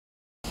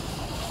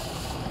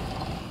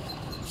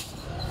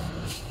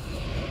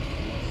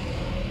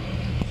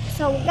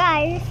So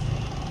guys,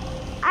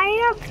 I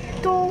have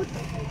to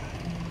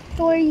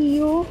tour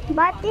you,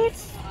 but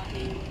it's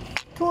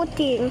two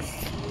things.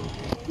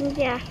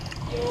 Yeah.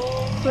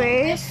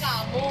 First,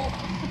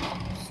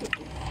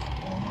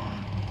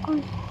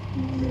 I'm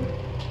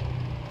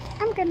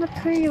gonna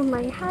tour you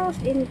my house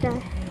in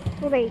the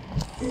wait.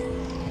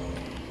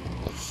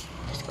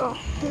 Let's go.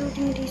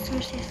 Building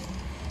resources.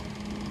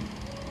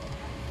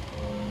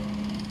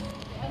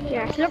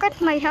 Yeah, look at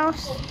my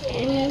house.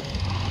 And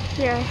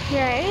yeah,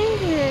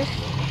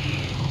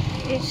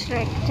 it's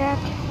like that.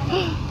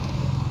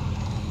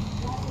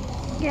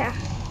 Yeah,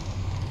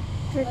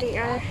 here they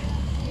are.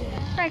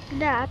 Like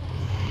that.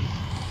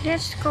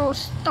 Let's go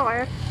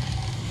start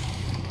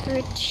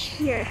with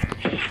here.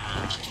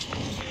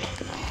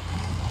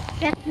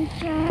 Let me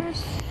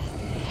just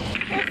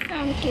get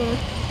something.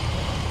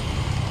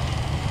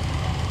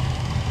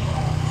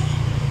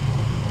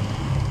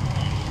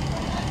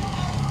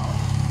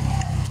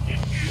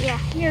 Yeah,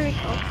 here we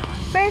go.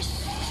 First,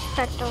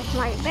 start of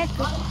my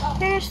bedroom.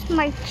 Here's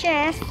my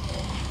chest,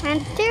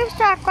 and there's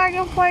the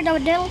aquarium for the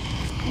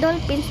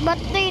dolphins, but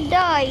they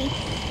die.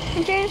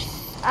 And there's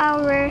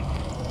our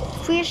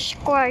fish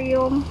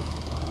aquarium.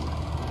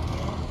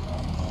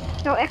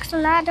 No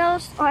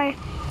axolotls or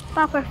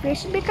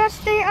pufferfish because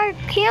they are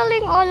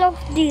killing all of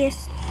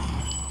these.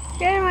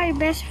 They're my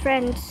best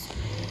friends.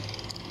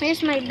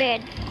 Here's my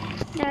bed.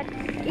 That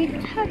it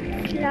has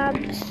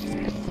slabs.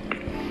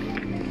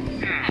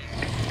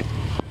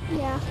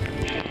 Yeah.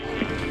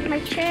 My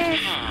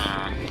chest.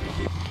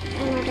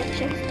 Another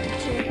chest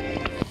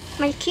here.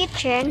 My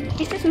kitchen.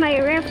 This is my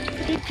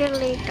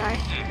refrigerator.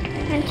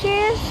 And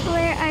here's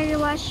where I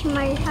wash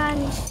my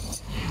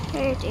hands.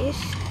 There it is.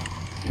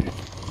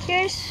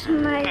 Here's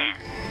my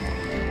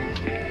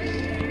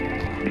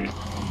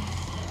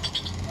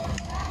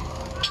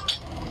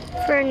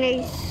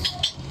furnace.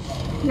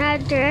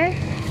 Another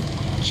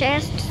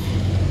chest.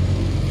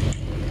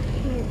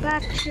 My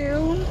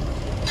bathroom.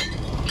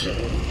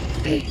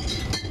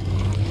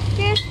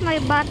 Here's my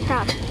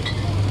bathtub.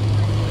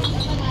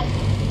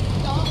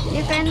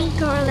 You can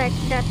go like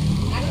that.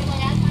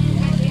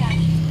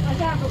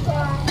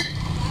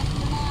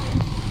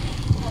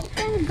 You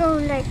can go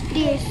like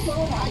this.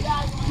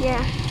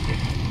 Yeah.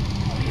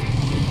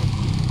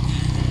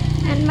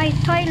 And my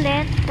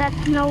toilet,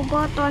 that's no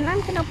button.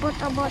 I'm gonna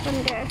put a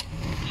button there.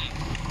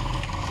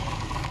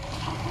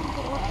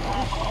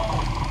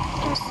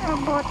 Just a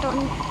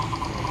button.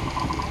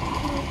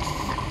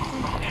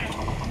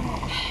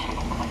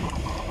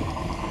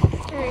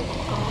 There you go.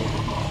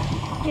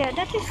 Yeah,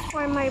 that is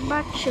for my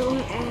bathroom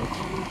and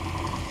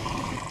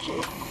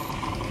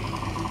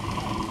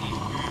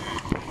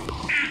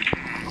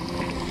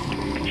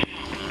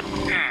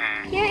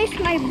here is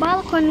my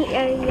balcony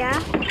area.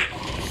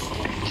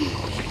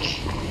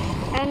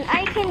 And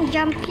I can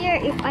jump here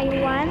if I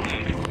want.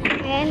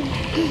 And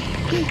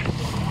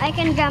I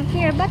can jump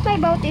here, but my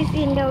boat is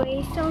in the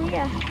way, so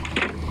yeah.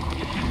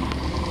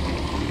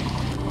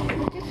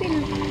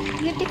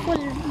 Beautiful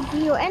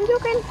view, and you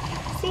can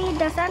see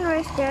the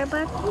sunrise there,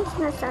 but it's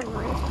not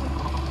sunrise.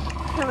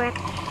 Look at,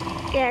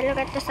 yeah, look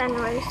at the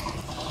sunrise.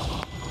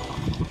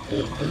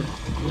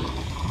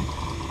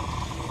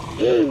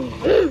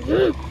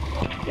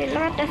 Yeah,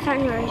 look at the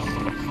sunrise.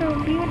 It's so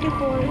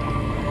beautiful.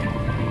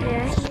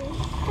 Yeah,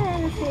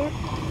 that's it.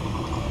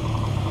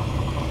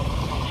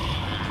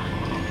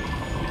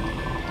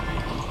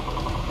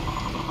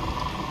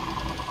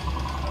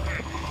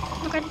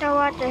 Look at the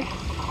water.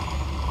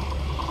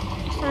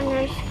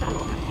 Sunrise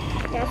coming.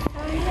 Yes, so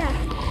yeah,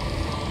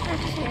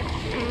 that's it.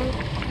 And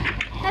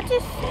that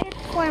is it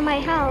for my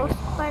house.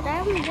 But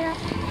I'm just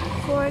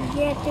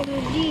forgetting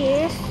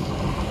this,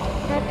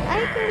 that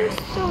I can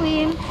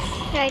swim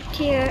right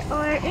here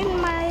or in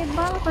my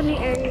balcony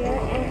area,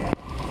 and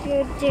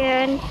you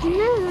didn't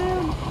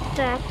know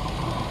that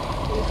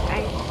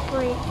I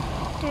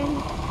pretend.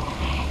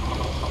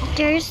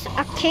 There's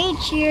a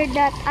cage here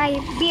that I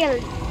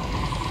built.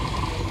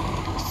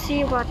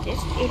 See what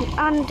is in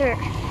under.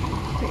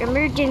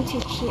 Emergency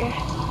here.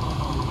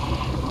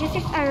 This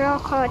is a raw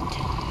cod.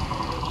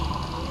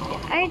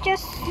 I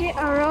just see a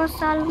raw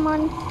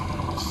salmon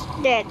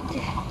dead.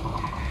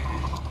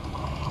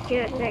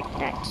 Here like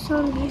that.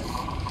 Zombies.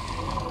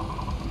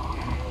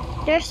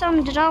 There's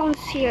some drowns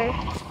here.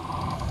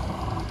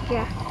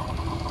 Yeah.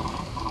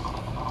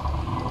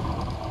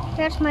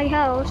 There's my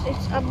house.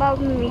 It's above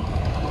me.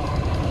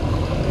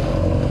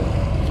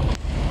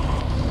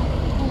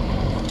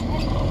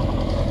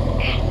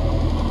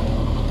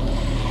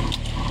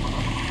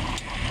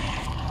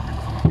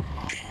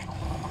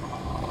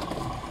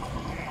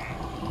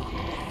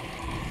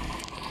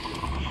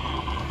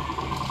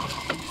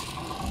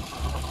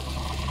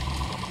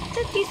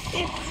 That is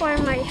it for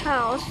my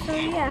house. So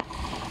yeah,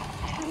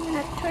 I'm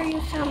gonna show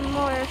you some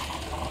more.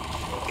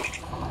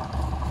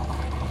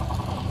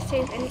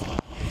 Save and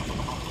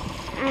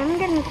I'm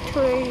gonna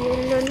tour you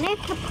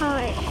Luneta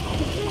Park.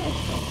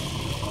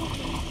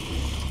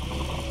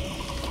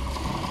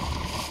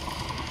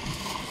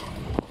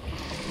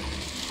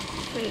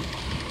 Wait,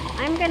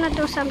 I'm gonna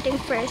do something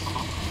first.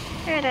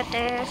 Here it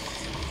is.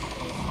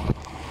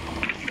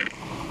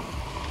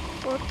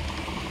 Put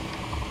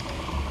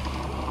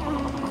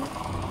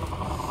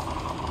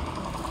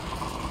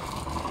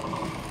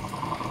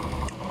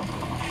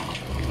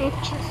it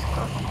just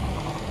go.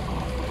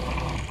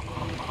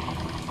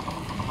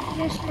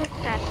 Just like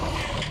that.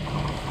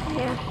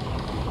 Yeah.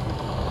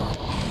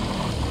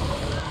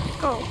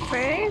 Go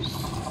first.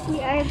 We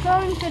are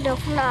going to the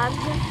flag.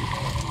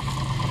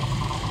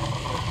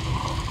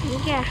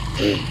 Yeah.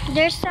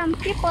 There's some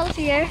people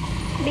here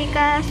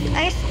because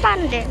I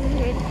spanned them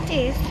with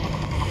this.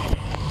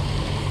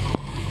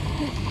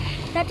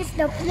 That is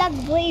the flag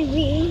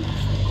waving.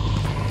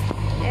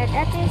 Yeah,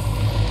 that is.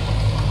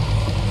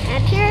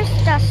 And here's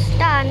the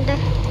stand.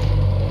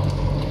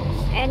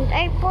 And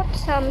I put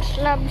some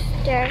slabs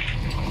there.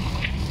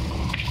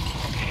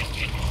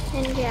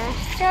 And yeah,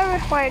 sorry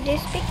for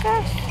this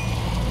because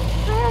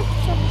I have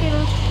to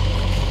build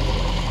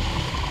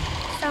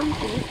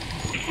something.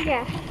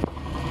 Yeah,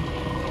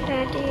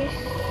 that is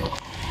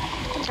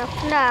the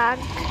flag.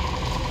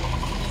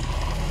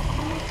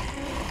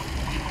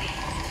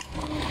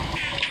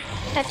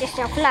 That is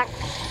the flag.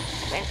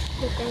 Well,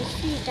 you can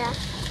see that.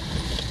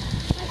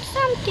 But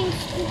something.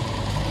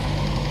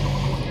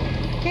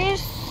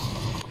 Here's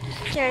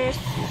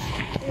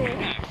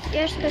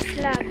the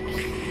slabs.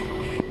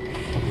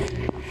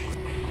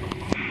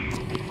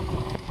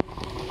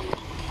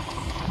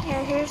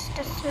 Yeah, here's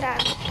the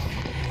slab.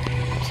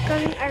 It's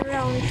going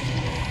around.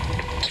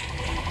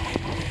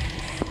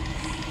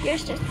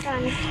 Here's the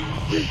stand.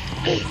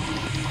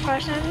 Of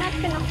course, I'm not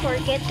gonna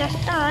forget the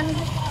stand.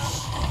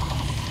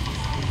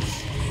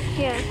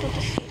 Yeah, that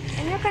is it.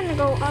 And you're gonna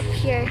go up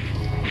here.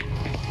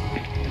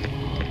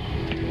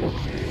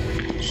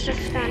 Here's the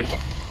stand.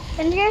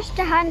 And here's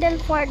the handle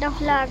for the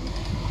flag.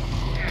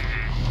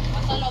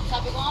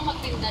 Sabi ko nga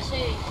magtinda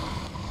siya eh.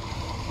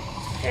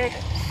 There.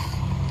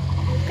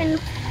 You can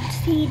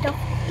see the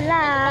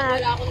flag.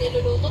 Wala akong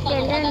niluluto,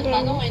 tanong ka ng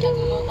tanong ay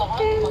nagluluto ka,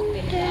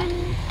 magtinda.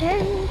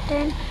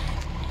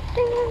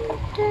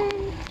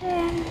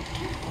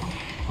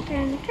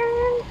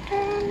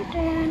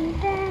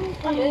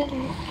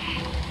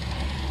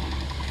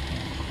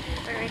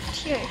 Right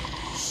here.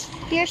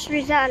 Here's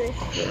Rizal.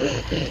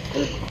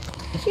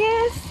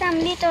 Here's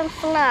some little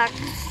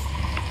flags.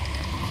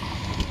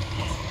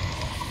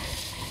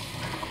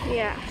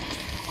 Yeah.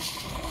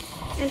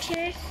 And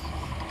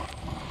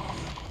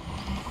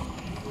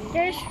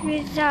there's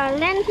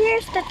Rizal. And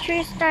here's the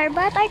 3-star,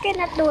 but I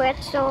cannot do it,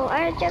 so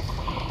I'll just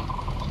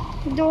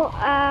do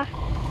a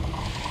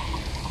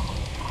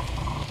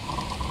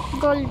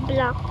gold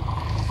block.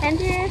 And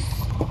here's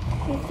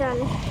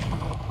Rizal.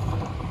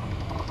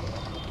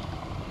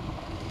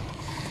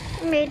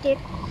 Made it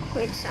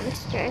with some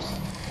stairs.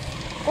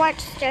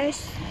 Quartz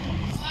stairs.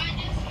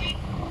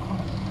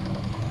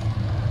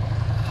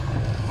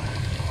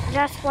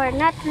 Last but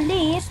not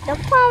least, the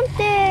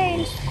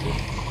fountains.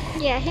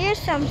 Yeah, here's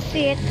some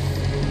seats.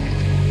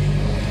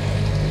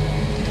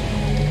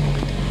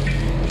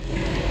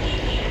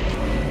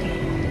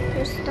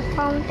 Here's the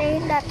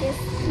fountain. That is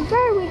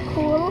very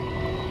cool.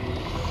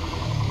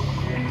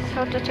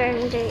 How to turn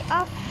it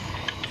off.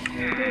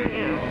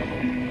 Yeah.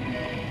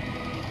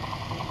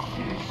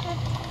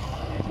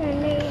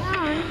 Turn it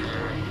on.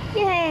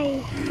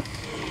 Yay!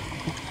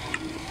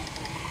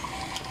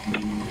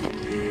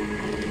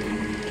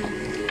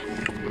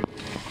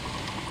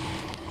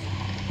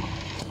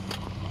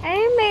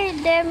 I made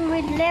them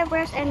with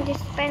levers and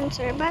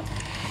dispenser, but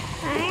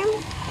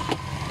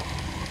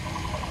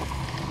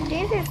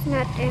this is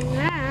not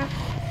enough.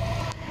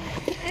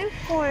 I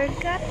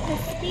forgot the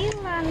steel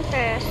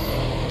lanterns.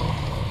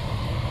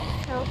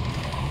 So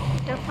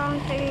the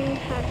fountain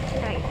has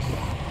lights.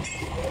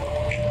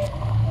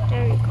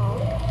 There we go.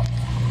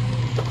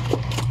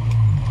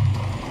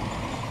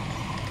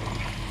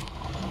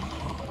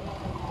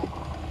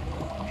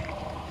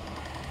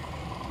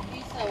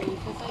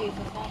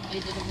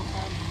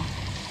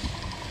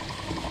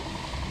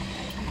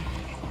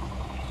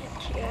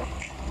 Here.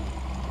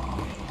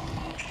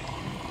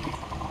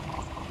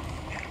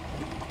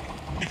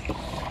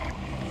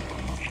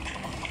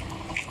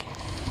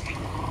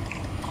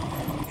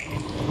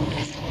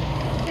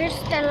 Here's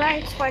the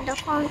lights for the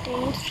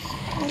fountains.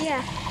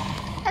 Yeah,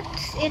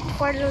 that's it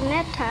for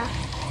Luneta.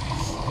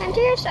 And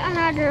here's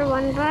another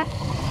one, but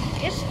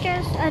it's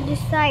just a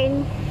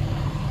design.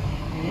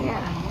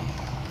 Yeah,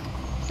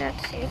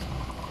 that's it.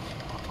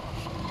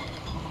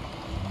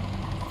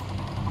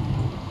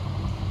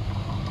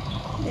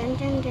 Dun,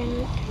 dun, dun,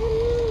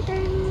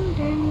 dun,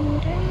 dun,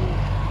 dun,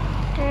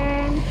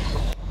 dun.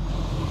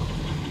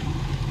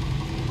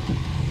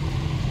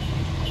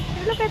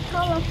 Look at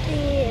all of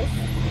these.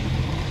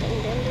 Dun,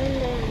 dun, dun,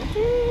 dun,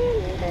 dun,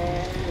 dun,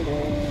 dun,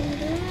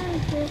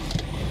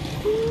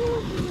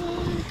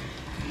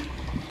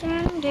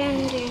 dun, dun,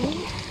 dun.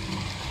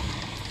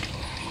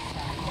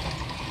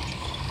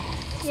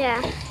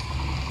 Yeah.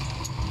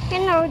 You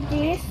know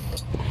this?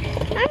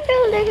 I'm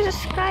building the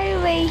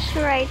skyways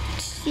right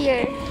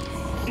here.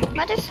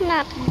 But it's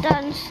not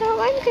done, so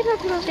I'm gonna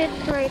build it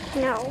right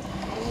now.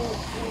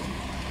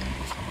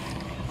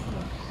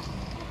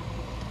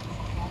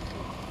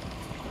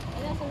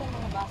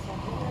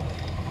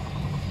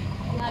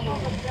 Ano?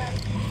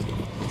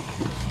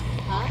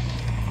 Ha?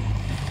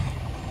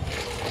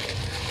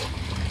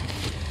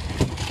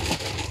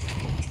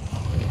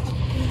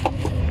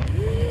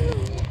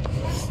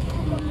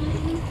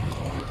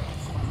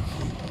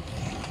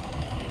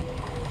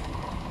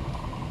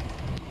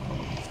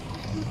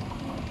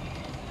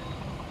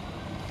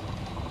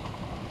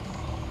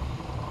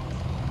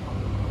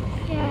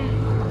 Yeah,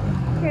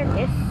 here it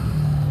is.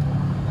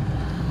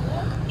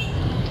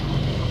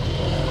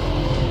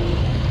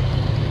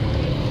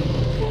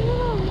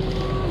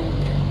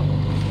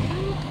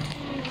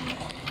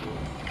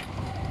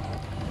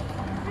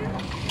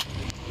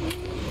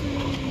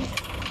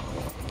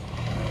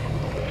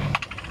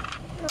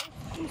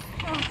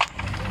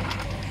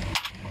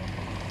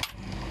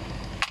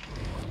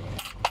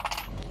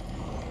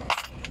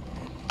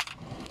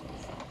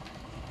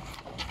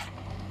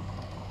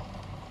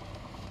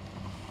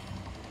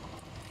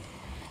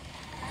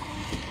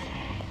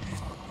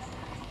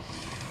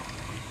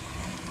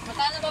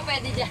 Magkano ba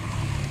pwede dyan?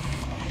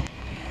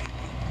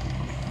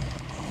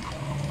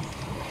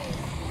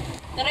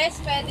 Tres,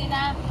 pwede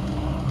na.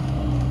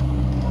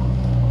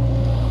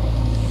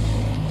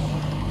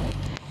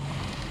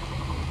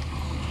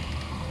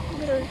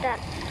 Build that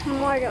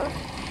tomorrow.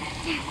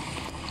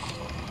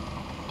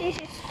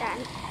 This is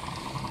done.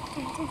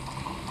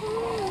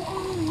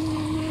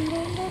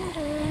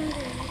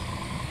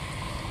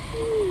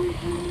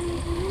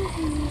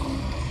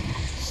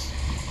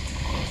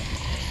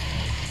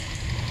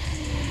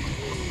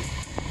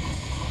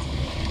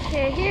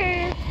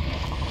 Here.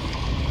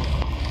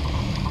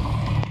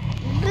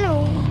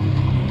 Blue.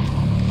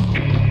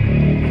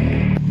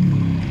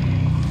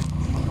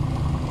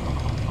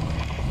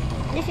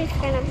 This is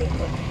gonna be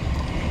good.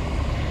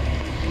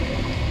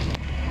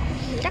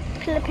 The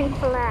Philippine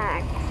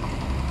flag.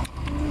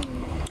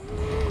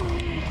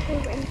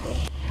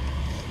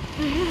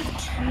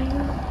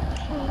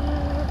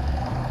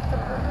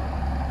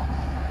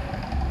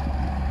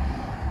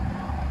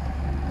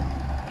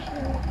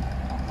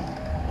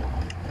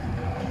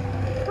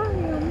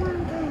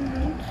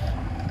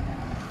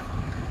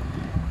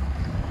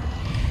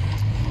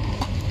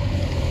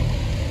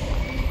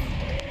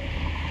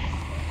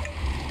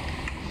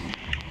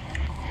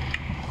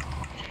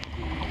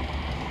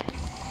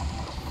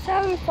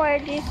 Sorry for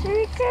this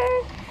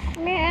weekend.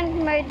 Me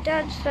and my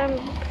dad some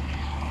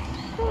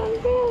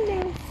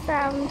building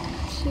some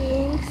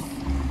things.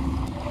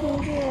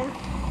 Yeah.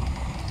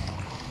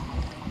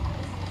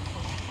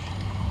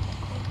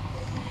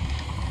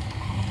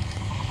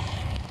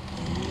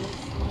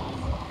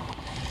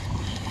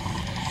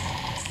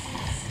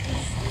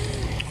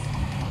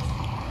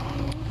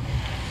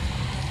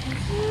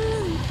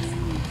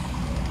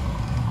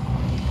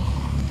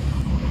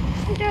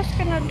 I'm just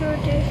gonna do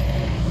this.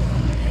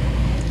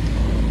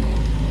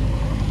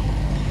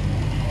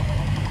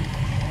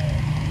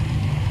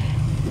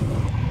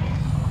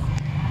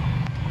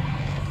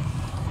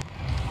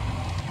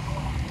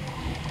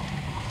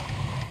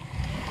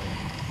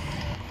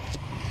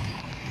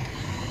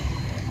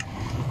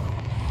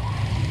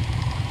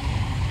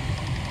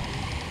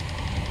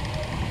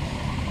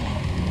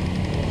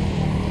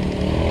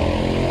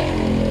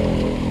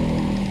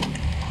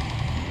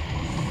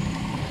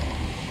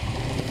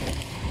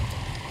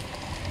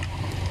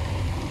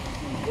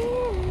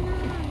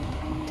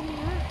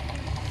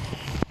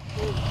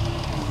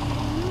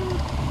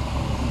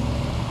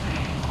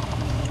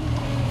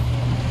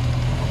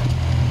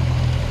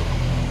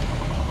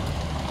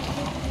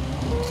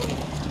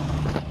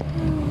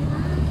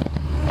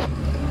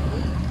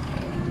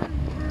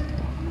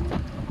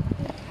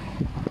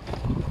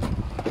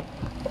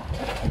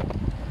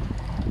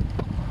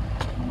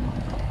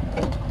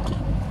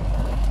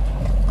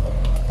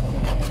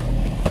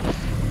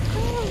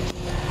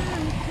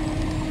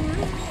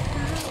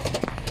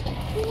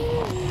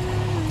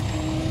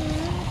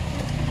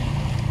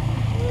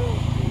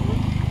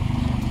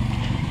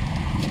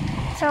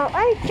 So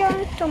I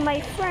joined to my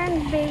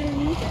friend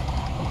Bailey.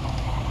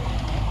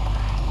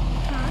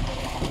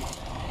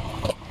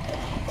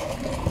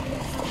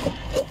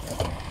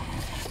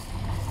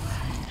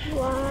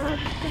 What?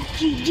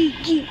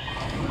 G.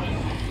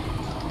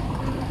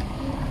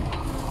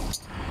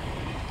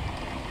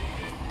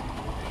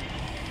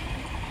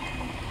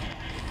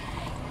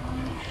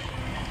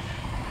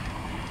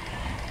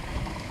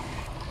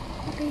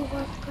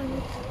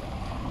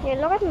 Yeah,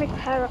 look at my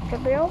character,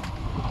 bro.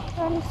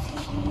 Let me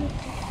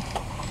see.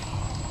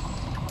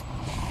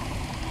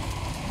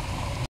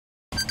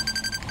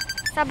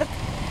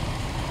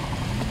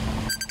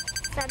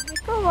 Sabi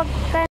ko, wag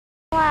ka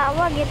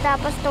tumawag eh,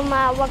 tapos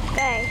tumawag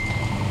ka eh.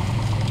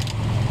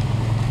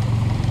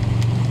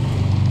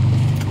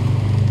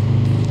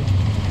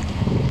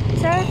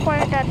 Sorry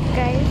for that,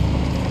 guys.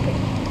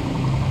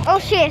 Oh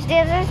shit,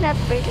 this is not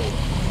pretty.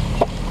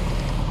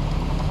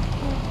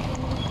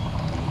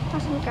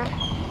 Asan ka?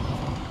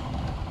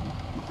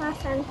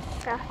 Asan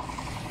ka?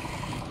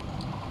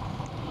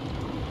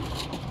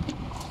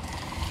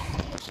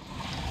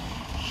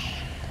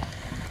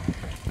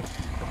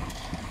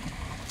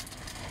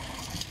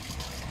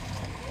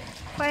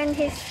 find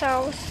his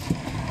house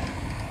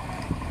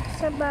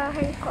sa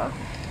bahay ko.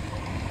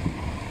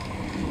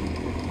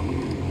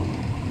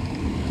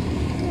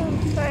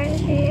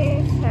 Find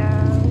his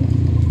house.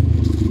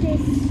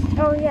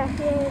 Oh yeah,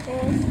 here it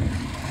is.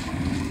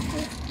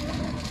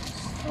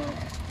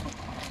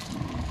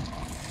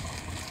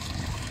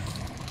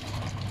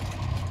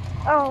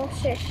 Oh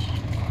shit.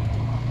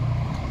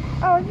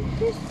 Oh,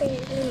 this thing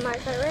is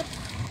Margaret.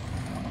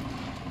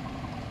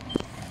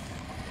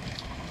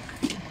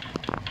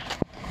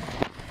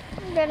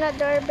 I'm gonna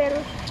doorbell.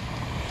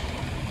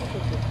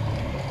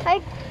 I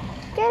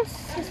guess.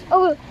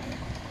 Oh,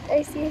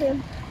 I see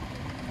him.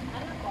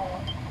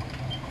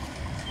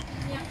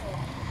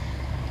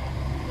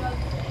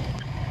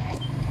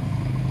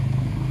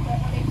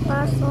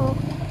 Pasok.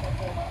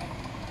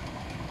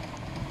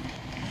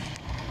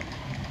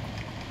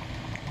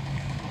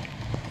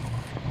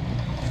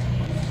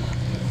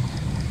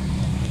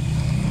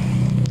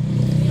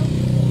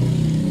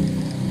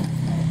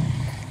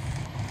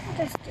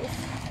 What is this?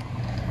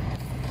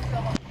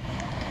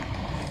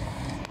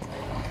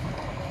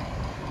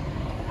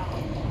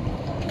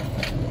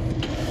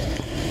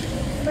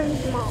 Bring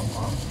mo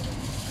ako.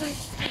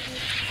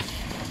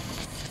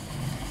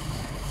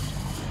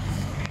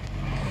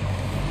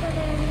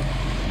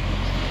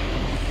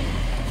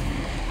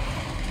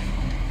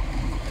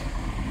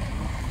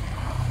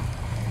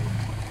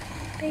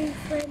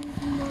 Friend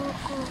mo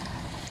ako.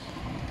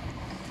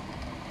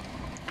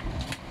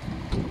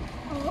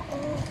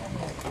 Oo.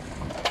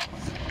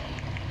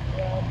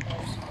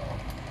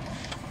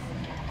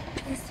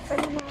 Yes,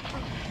 friend mo ako.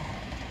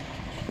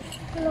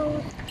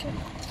 Close.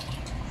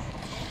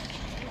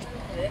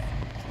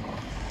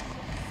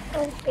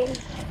 Open.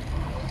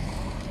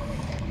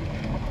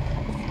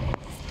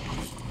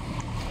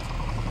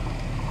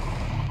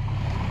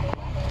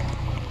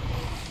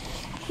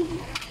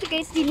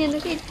 Guys, di niya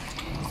nakita.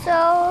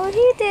 So,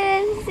 he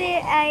didn't say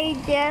I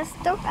just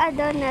took a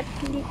donut,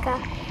 Lika.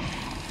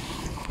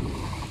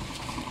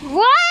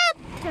 What?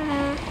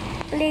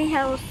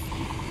 Playhouse.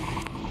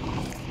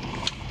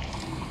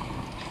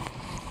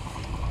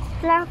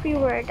 Fluffy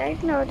word. I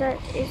know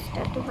that is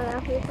that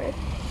fluffy word.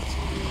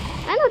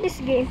 I know this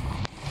game.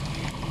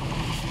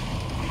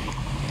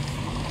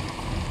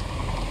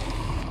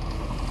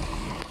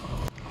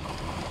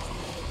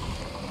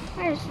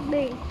 Where's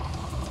B?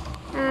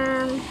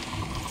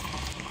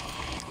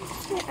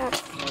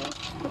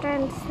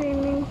 Friend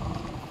swimming.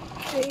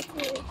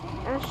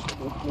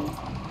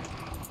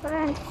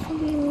 Friend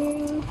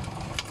swimming.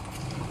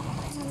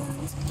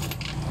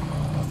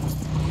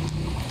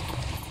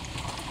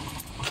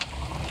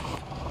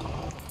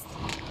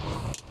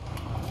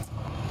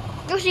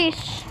 Gusis.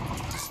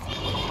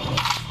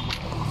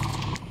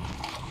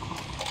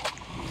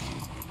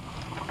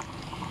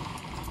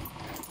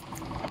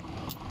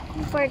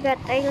 I forgot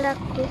I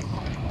locked this.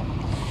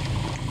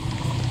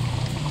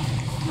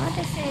 What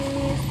is in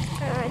his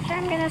garage?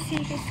 I'm gonna see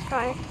his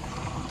car.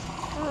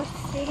 Oh,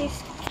 see his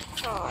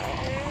car.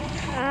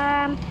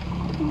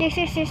 This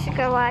is his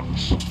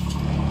garage.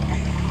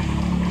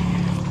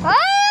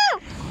 Oh!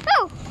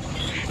 Oh!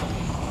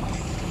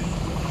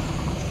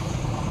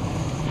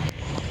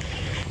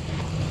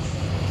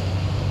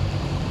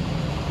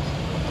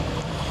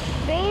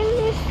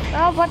 Bailey's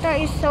avatar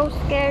is so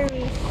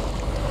scary.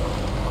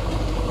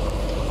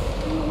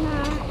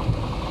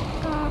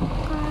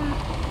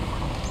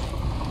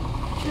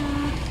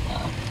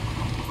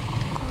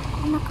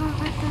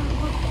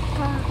 Nakakatakot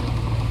ka.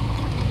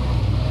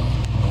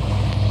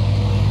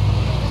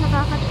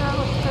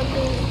 Nakakatakot ka,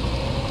 babe.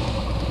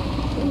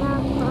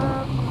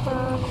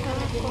 Nakakatakot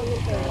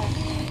ka.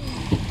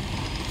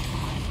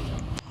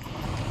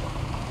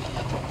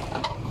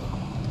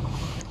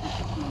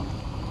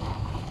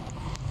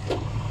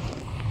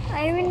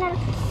 I will not.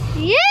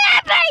 Yeah,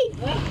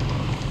 babe!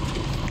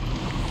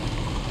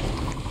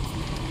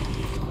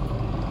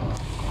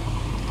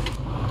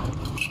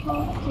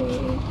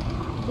 Okay.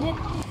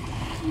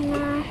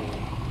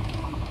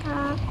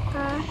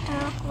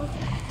 Nakakatakot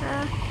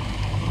ka.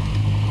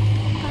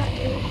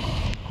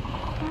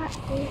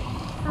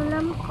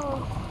 Alam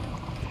ko.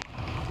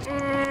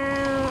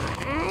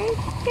 I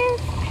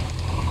guess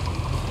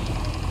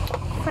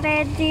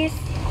Freddy's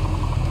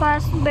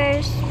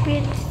Fazbear's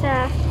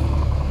Pizza.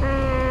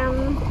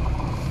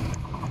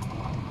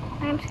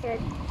 I'm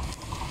scared.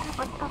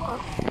 Takot ako.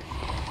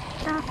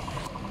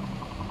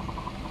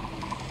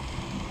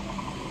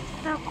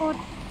 Takot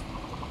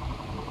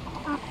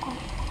ako.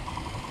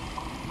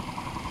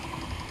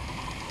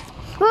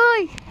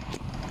 Hoy!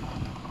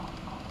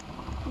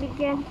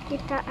 Bigyan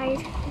kita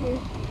ice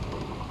cream.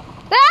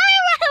 Ay!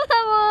 Wala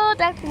mo!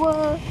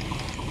 Takbo!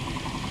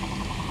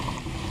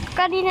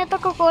 Kanina to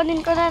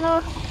kukunin ko na,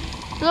 no?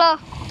 Lo!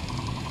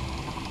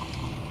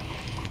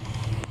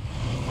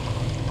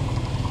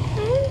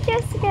 I'm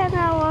just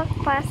gonna walk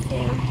past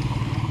him.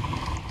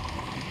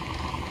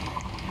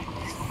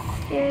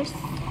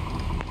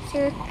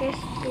 Circus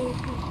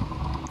baby.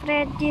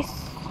 Freddy's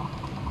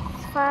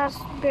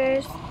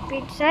Fazbear's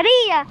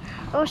Pizzeria.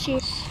 Oh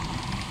shit.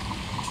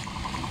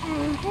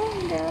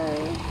 Hello.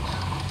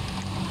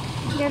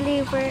 the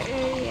liver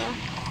area.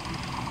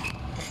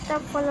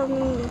 Stop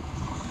following me.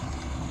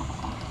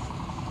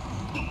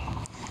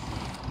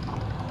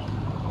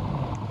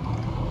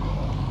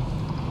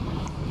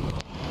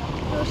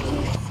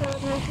 So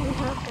nothing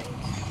happens.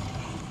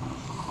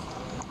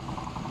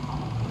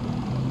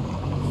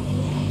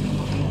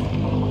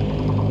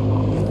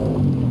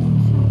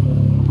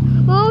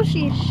 Oh,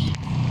 sheesh.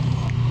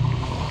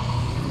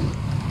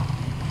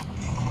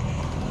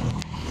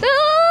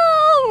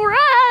 Oh,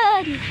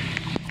 run!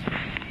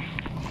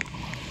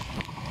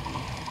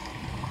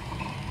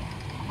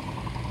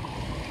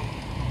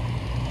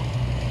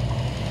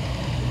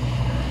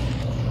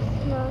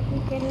 No, we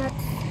cannot.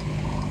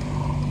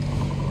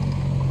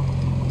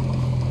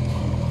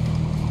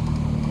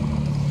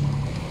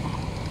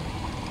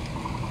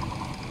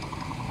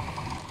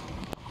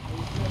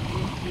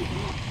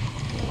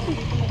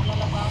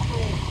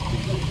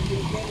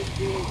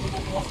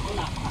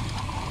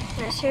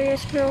 Not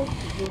serious, bro.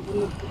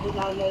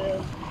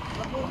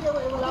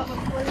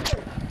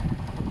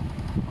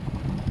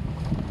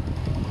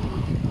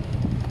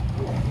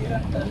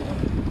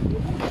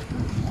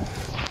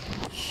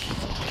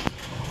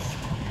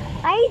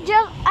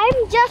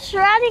 I'm just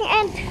running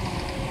and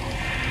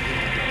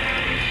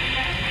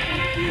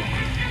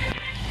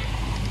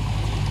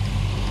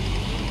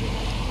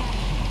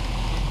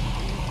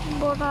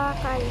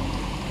Boracay.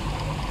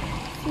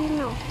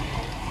 Sino?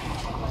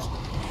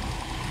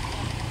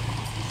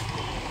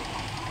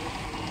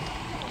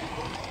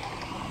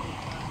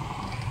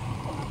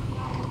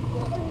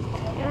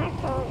 Can I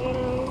go in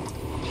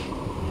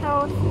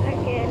house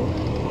again?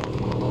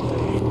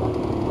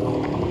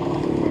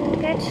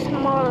 And get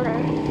smaller.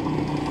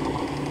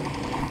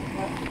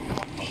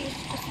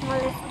 The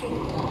smallest thing.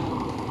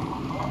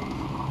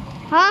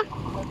 Huh?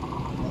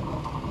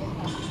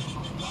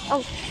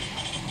 Oh.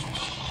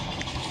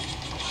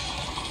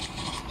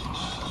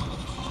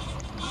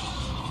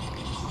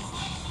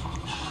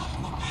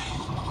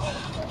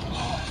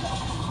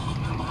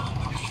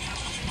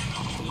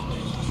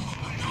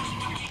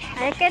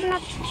 I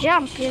cannot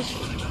jump if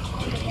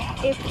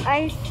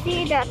I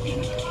see that.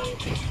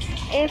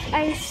 If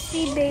I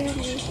see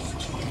baby.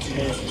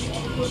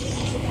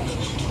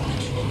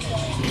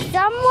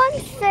 Someone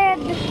said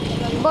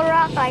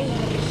Boracay.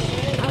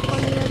 Ako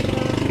na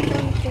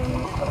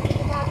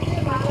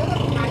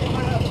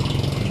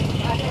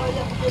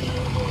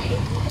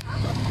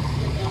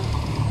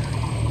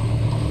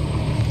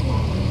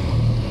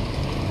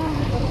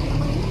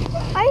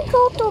I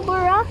go to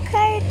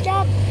Boracay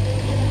that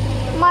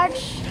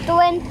March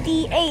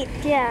 28.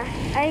 Yeah,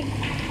 I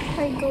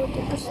go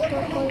to gusto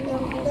ko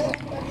lang.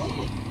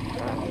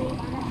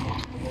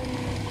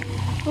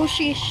 Oh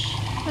sheesh,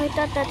 I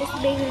thought that is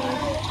baby.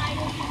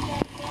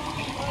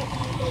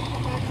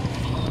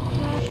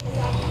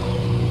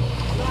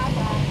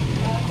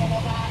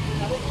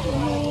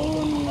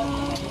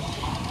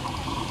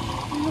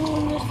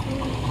 No,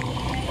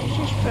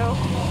 sheesh bro.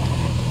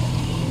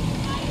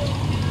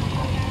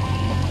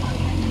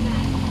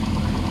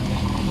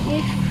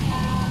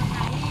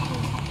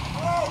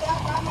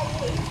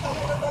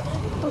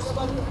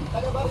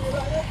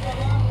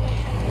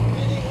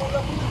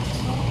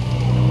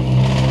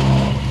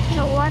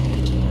 So what?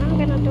 I'm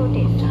gonna do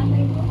this.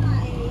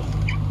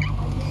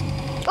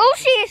 Oh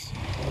sheesh!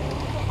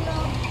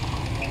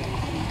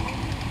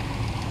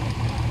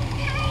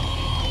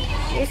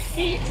 You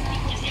see?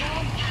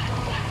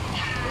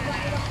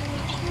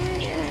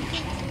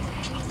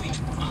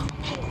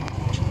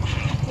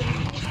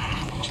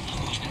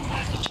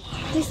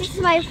 This is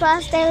my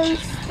pastel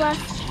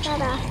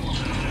pastara.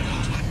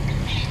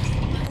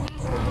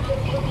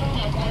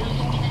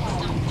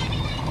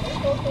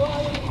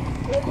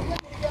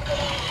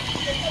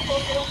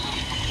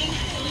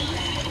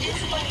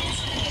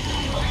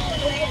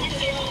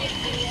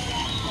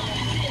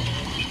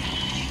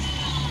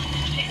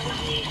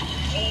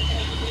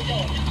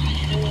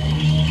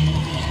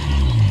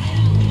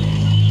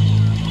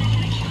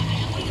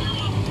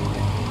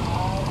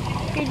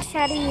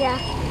 Pizzeria.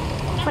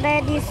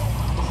 Freddy's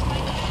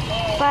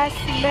Best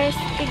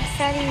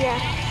Pizzeria.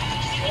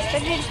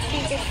 Freddy's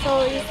Pizzeria is so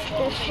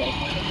special.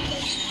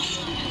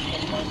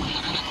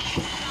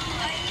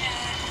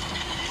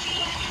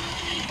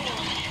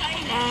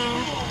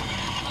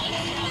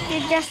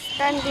 You're just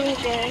standing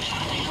there.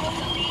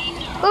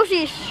 Oh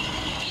sheesh!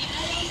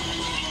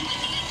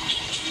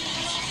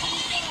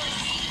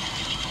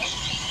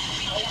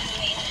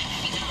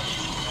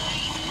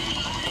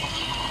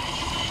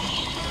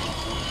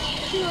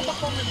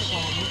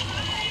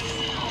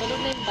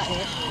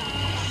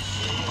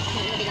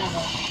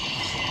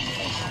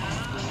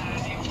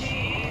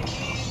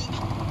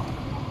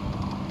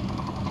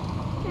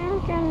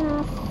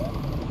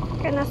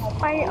 I'm gonna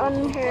spy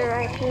on her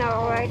right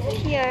now, right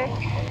here.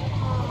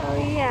 Oh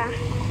yeah.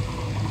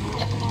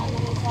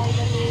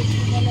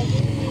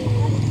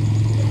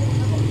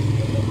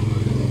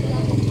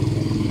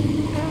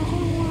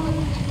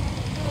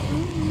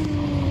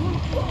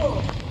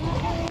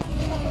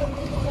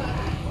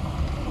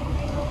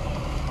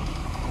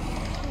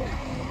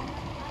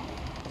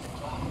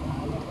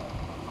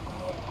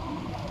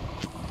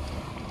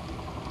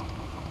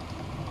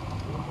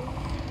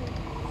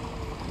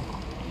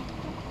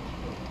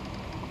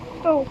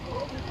 Oh,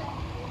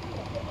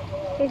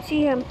 I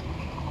see him.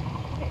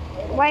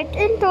 Right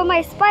into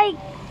my spy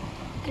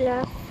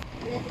glass.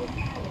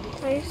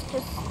 Why is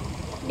this?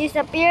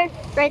 Disappeared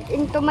right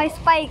into my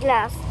spy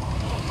glass.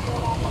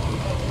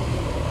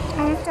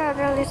 I'm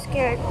totally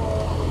scared.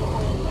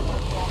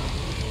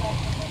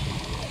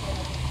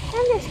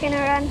 I'm just gonna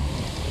run.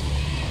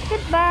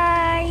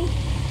 Goodbye.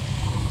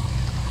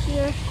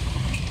 Here.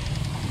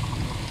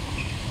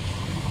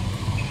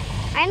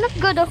 I'm not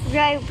good of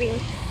driving.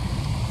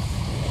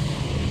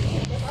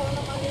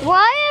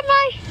 Why am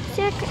I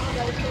sick?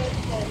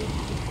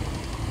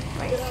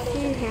 I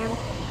see him.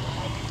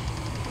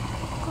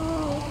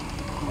 Oh.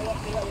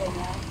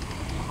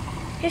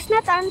 He's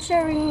not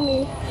answering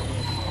me.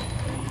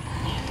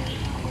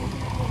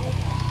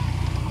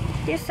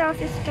 His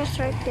house is just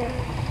right there.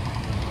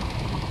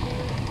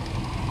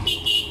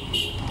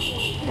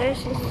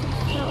 There's his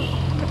house.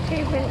 But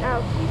he went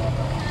out.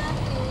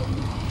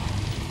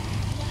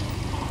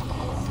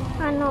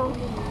 Ano?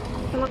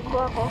 Tumakbo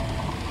ako.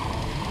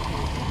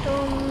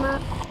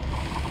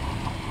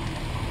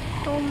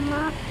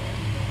 Tumakbo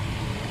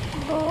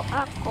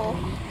ako.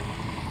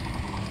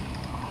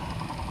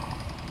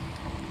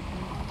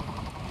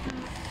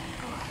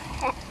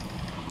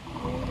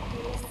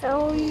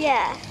 So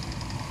yeah.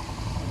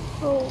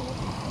 Oh.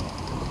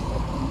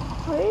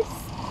 What is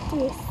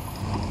this?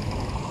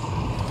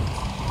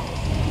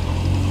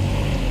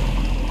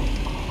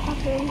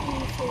 Okay,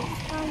 this is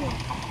fire.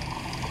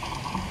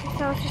 This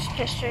house is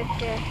just right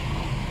there.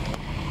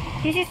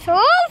 This is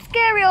so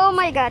scary, oh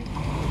my god.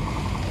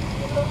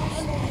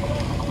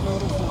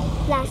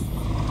 Last.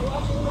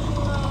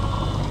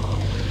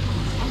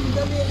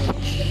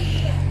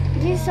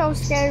 This is so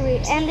scary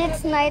and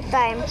it's night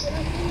time.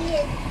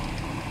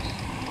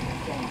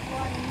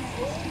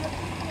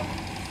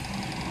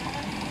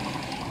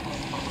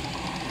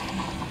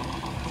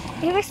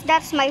 Anyways,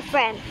 that's my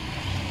friend.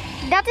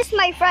 That is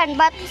my friend,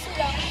 but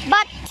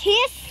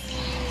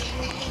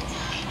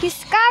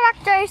his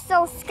character is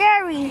so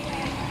scary.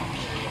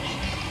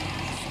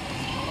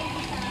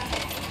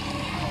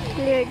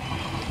 Weird.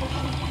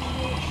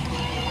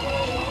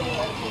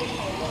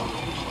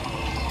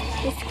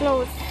 It's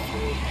closed.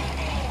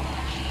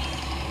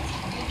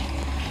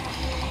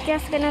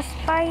 Just gonna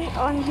spy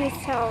on his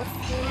house.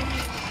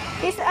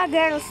 He's a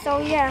girl, so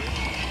yeah.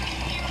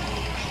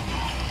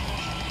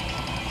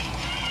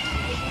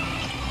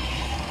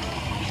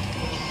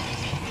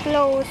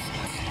 Closed.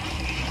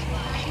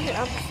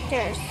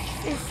 Upstairs.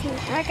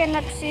 I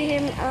cannot see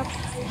him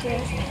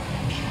upstairs.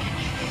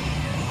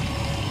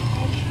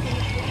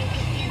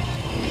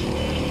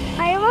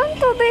 I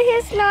want to be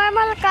his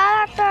normal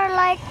character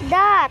like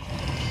that.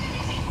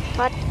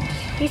 But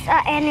he's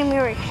an enemy.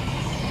 I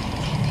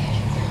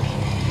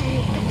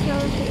need to kill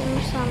him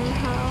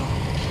somehow.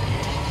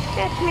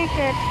 Let me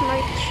get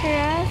my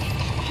chest,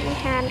 my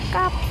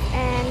handcuffs,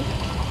 and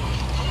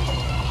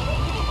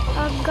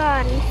a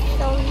gun.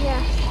 So yeah.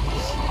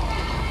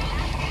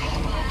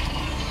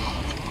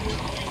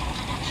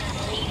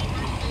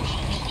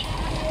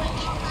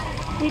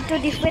 Need to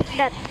defeat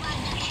that.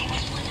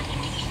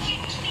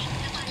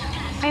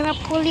 I'm a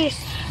police.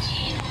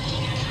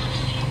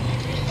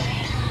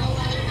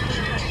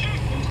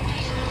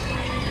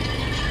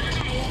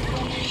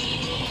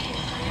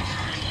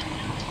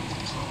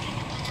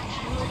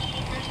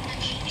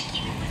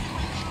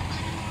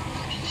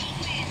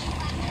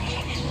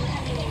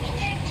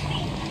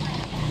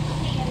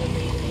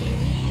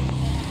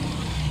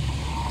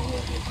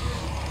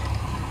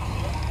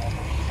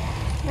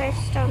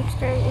 Let's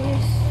downstairs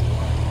is.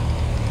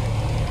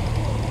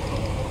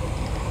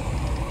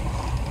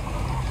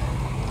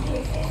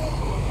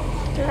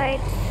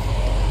 Lights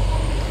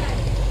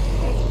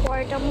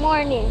for the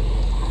morning.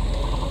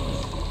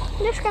 I'm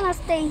just gonna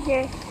stay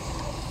here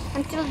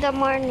until the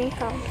morning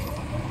comes.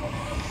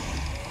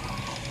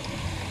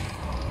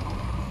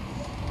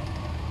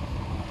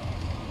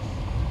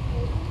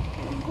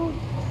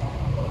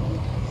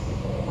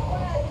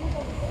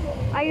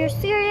 Are you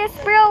serious,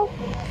 bro?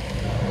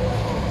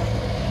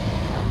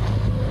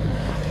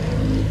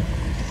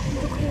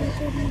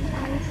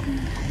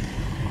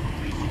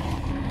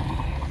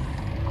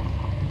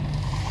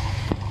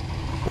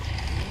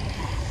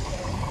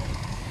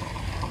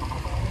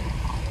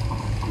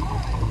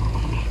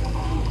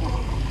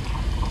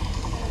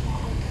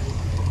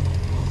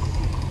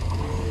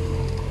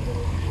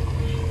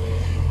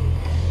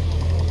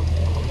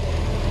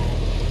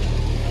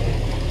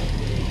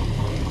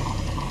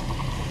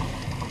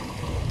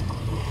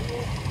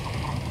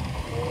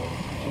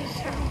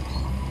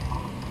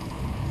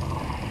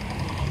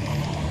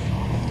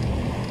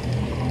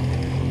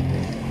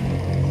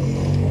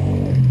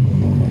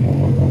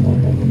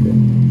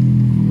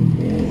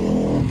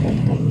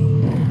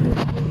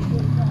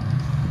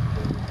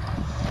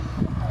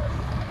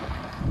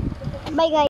 Bye guys.